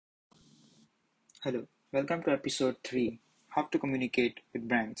Hello, welcome to episode 3, How to Communicate with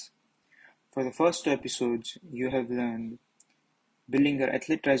Brands. For the first two episodes, you have learned building your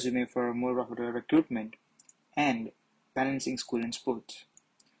athlete resume for more profitable recruitment and balancing school and sports.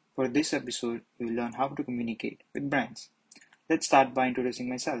 For this episode, you will learn how to communicate with brands. Let's start by introducing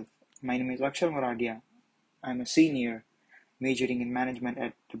myself. My name is Akshar. I'm a senior majoring in management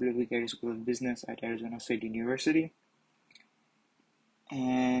at WWK School of Business at Arizona State University.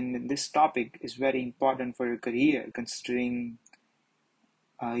 And this topic is very important for your career considering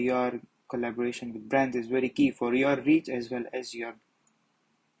your collaboration with brands is very key for your reach as well as your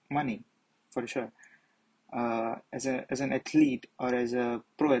money, for sure. As an athlete or as a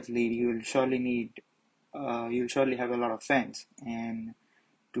pro athlete, you'll surely have a lot of fans, and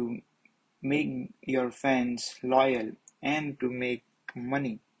to make your fans loyal and to make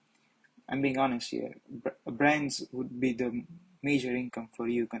money, I'm being honest here. Brands would be the major income for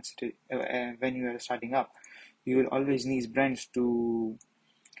you consider when you are starting up. You will always need brands to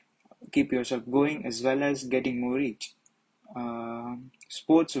keep yourself going as well as getting more reach.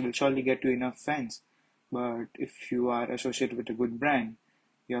 Sports will surely get you enough fans, but if you are associated with a good brand,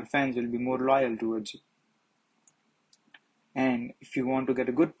 your fans will be more loyal towards you. And if you want to get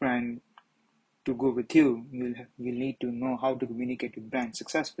a good brand to go with you, you'll need to know how to communicate with brands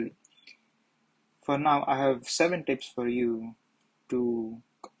successfully. For now, I have 7 tips for you to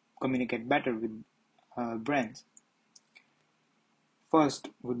communicate better with brands. First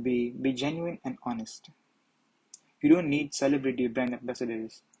would be genuine and honest. You don't need celebrity brand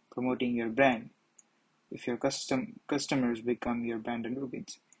ambassadors promoting your brand if your customers become your brand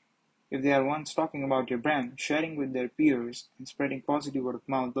advocates. If they are once talking about your brand, sharing with their peers, and spreading positive word of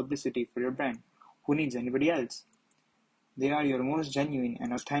mouth publicity for your brand, who needs anybody else? They are your most genuine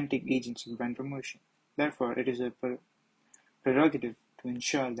and authentic agents of brand promotion. Therefore, it is a prerogative to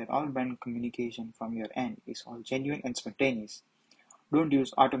ensure that all brand communication from your end is all genuine and spontaneous. Don't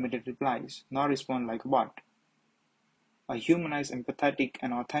use automated replies, nor respond like a bot. A humanized, empathetic,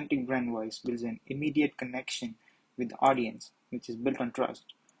 and authentic brand voice builds an immediate connection with the audience, which is built on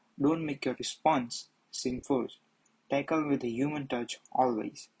trust. Don't make your response seem forced. Tackle with a human touch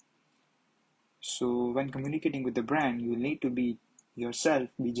always. So, when communicating with the brand, you need to be yourself,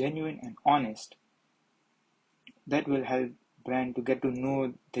 be genuine and honest. That will help brand to get to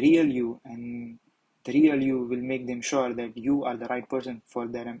know the real you, and the real you will make them sure that you are the right person for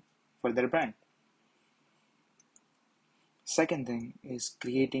their brand. Second thing is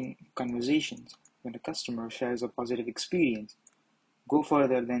creating conversations. When a customer shares a positive experience, go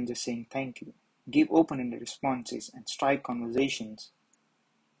further than just saying thank you. Give open-ended responses and strike conversations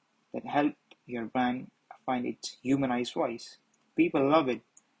that help your brand find its humanized voice. People love it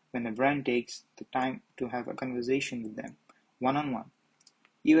when a brand takes the time to have a conversation with them, one-on-one.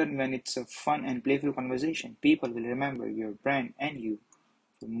 Even when it's a fun and playful conversation, people will remember your brand and you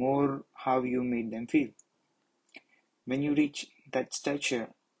for more how you made them feel. When you reach that stature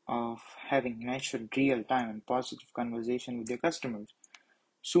of having natural, real-time and positive conversation with your customers,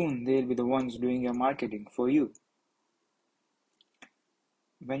 soon they'll be the ones doing your marketing for you.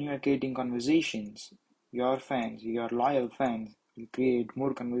 When you are creating conversations, your loyal fans will create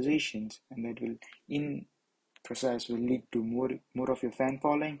more conversations, and that will in process will lead to more of your fan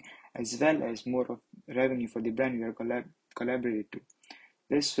following as well as more of revenue for the brand you are collaborated to.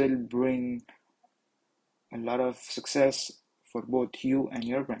 This will bring a lot of success for both you and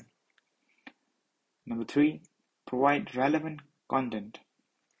your brand. Number 3, provide relevant content.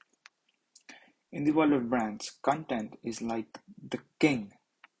 In the world of brands, content is like the king.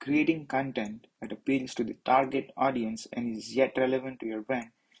 Creating content that appeals to the target audience and is yet relevant to your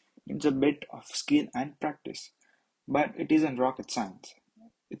brand needs a bit of skill and practice, but it isn't rocket science.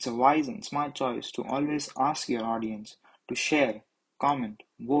 It's a wise and smart choice to always ask your audience to share, comment,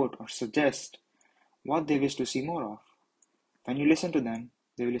 vote, or suggest what they wish to see more of. When you listen to them,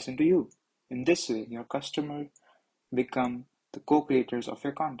 they will listen to you. In this way, your customer become the co-creators of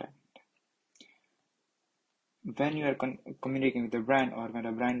your content. When you are communicating with a brand or when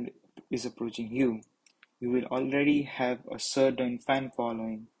a brand is approaching you, you will already have a certain fan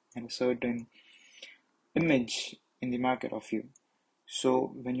following and a certain image in the market of you.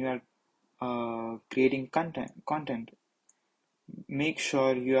 So when you are creating content, make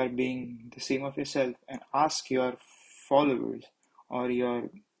sure you are being the same of yourself and ask your followers or your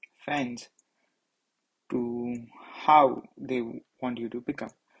fans to how they want you to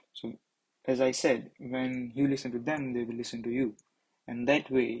become. So, as I said, when you listen to them, they will listen to you. And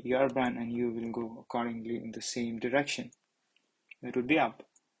that way, your brand and you will go accordingly in the same direction. That would be up.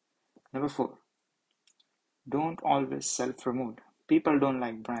 Number 4, don't always self promote. People don't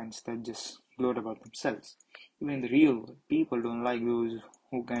like brands that just gloat about themselves. Even in the real world, people don't like those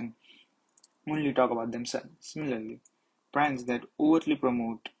who can only talk about themselves. Similarly, brands that overtly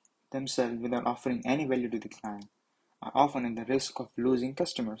promote themselves without offering any value to the client are often at the risk of losing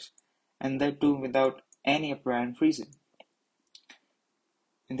customers, and that too without any apparent reason.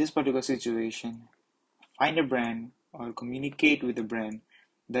 In this particular situation, find a brand or communicate with a brand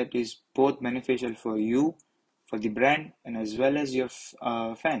that is both beneficial for you, for the brand, and as well as your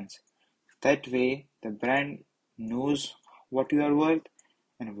fans. That way, the brand knows what you are worth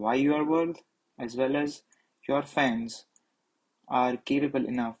and why you are worth, as well as your fans are capable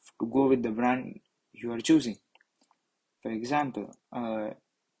enough to go with the brand you are choosing. For example,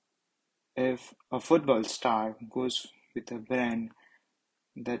 if a football star goes with a brand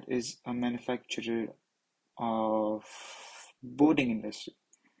that is a manufacturer of boating industry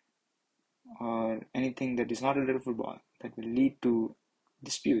or anything that is not related to football, that will lead to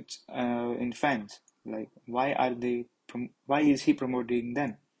disputes in fans. Like, why is he promoting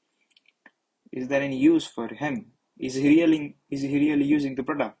them? Is there any use for him? Is he really using the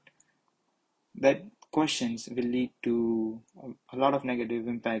product? That questions will lead to a lot of negative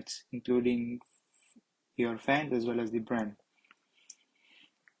impacts, including your fans as well as the brand.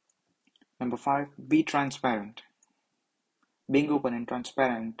 Number five, be transparent. Being open and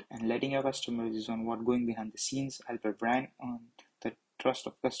transparent and letting your customers is on what going behind the scenes help your brand earn the trust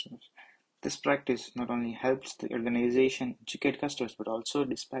of customers. This practice not only helps the organization educate customers but also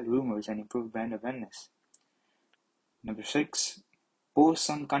dispel rumors and improve brand awareness. Number six, post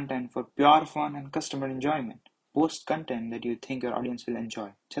some content for pure fun and customer enjoyment. Post content that you think your audience will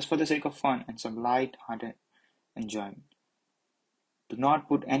enjoy, just for the sake of fun and some light-hearted enjoyment. Do not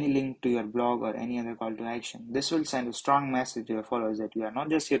put any link to your blog or any other call to action. This will send a strong message to your followers that you are not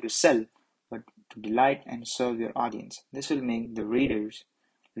just here to sell, but to delight and serve your audience. This will make the readers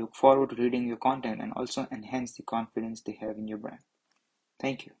look forward to reading your content and also enhance the confidence they have in your brand.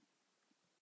 Thank you.